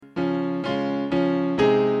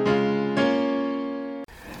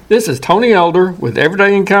This is Tony Elder with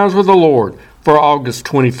Everyday Encounters with the Lord for August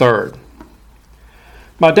 23rd.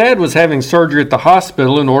 My dad was having surgery at the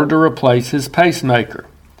hospital in order to replace his pacemaker.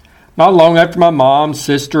 Not long after my mom,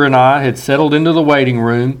 sister, and I had settled into the waiting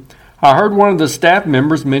room, I heard one of the staff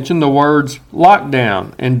members mention the words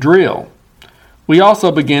lockdown and drill. We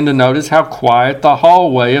also began to notice how quiet the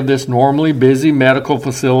hallway of this normally busy medical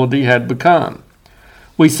facility had become.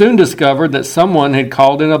 We soon discovered that someone had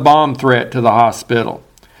called in a bomb threat to the hospital.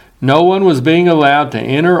 No one was being allowed to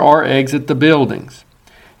enter or exit the buildings,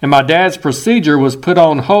 and my dad's procedure was put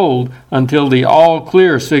on hold until the all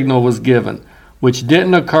clear signal was given, which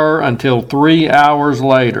didn't occur until 3 hours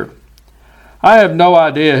later. I have no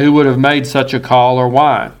idea who would have made such a call or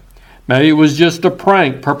why. Maybe it was just a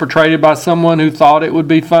prank perpetrated by someone who thought it would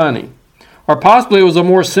be funny. Or possibly it was a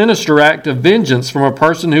more sinister act of vengeance from a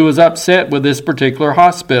person who was upset with this particular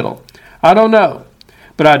hospital. I don't know.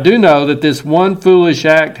 But I do know that this one foolish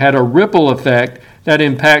act had a ripple effect that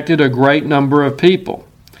impacted a great number of people.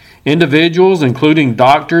 Individuals, including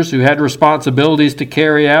doctors who had responsibilities to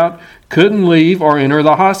carry out, couldn't leave or enter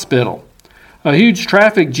the hospital. A huge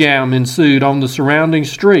traffic jam ensued on the surrounding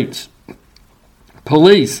streets.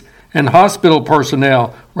 Police and hospital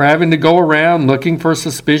personnel were having to go around looking for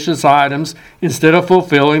suspicious items instead of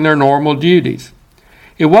fulfilling their normal duties.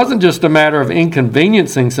 It wasn't just a matter of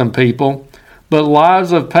inconveniencing some people, but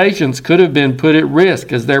lives of patients could have been put at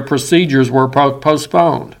risk as their procedures were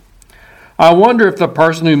postponed. I wonder if the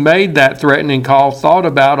person who made that threatening call thought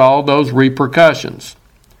about all those repercussions.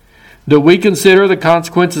 Do we consider the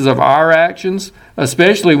consequences of our actions,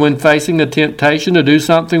 especially when facing the temptation to do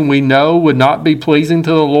something we know would not be pleasing to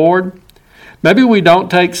the Lord? Maybe we don't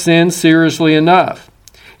take sin seriously enough.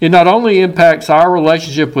 It not only impacts our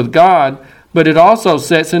relationship with God, but it also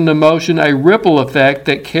sets into motion a ripple effect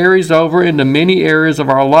that carries over into many areas of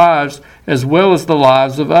our lives as well as the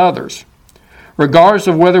lives of others. Regardless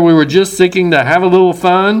of whether we were just seeking to have a little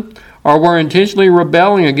fun or were intentionally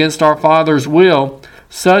rebelling against our Father's will,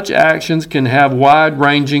 such actions can have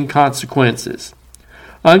wide-ranging consequences.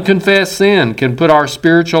 Unconfessed sin can put our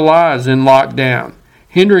spiritual lives in lockdown,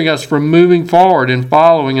 hindering us from moving forward in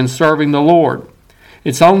following and serving the Lord.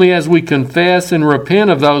 It's only as we confess and repent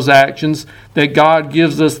of those actions that God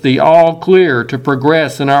gives us the all clear to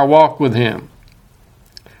progress in our walk with Him.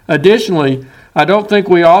 Additionally, I don't think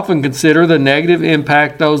we often consider the negative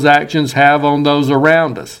impact those actions have on those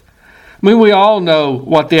around us. We all know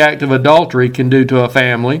what the act of adultery can do to a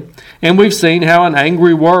family, and we've seen how an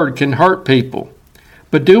angry word can hurt people.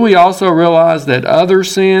 But do we also realize that other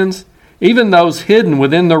sins, even those hidden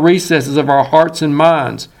within the recesses of our hearts and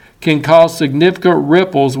minds, can cause significant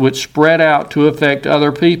ripples which spread out to affect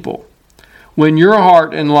other people? When your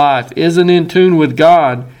heart and life isn't in tune with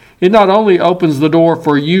God, it not only opens the door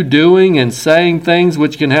for you doing and saying things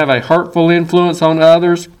which can have a hurtful influence on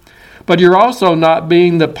others, but you're also not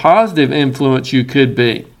being the positive influence you could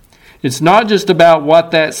be. It's not just about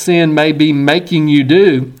what that sin may be making you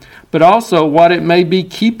do, but also what it may be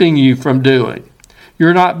keeping you from doing.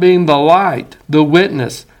 You're not being the light, the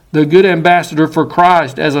witness, the good ambassador for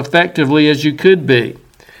Christ as effectively as you could be,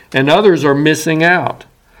 and others are missing out.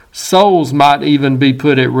 Souls might even be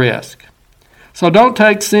put at risk. So don't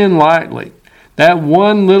take sin lightly. That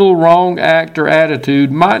one little wrong act or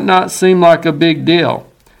attitude might not seem like a big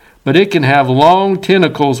deal, but it can have long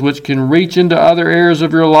tentacles which can reach into other areas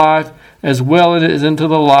of your life as well as into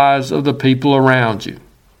the lives of the people around you.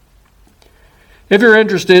 If you're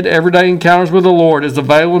interested, Everyday Encounters with the Lord is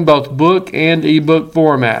available in both book and ebook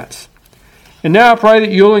formats. And now I pray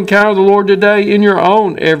that you'll encounter the Lord today in your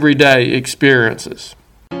own everyday experiences.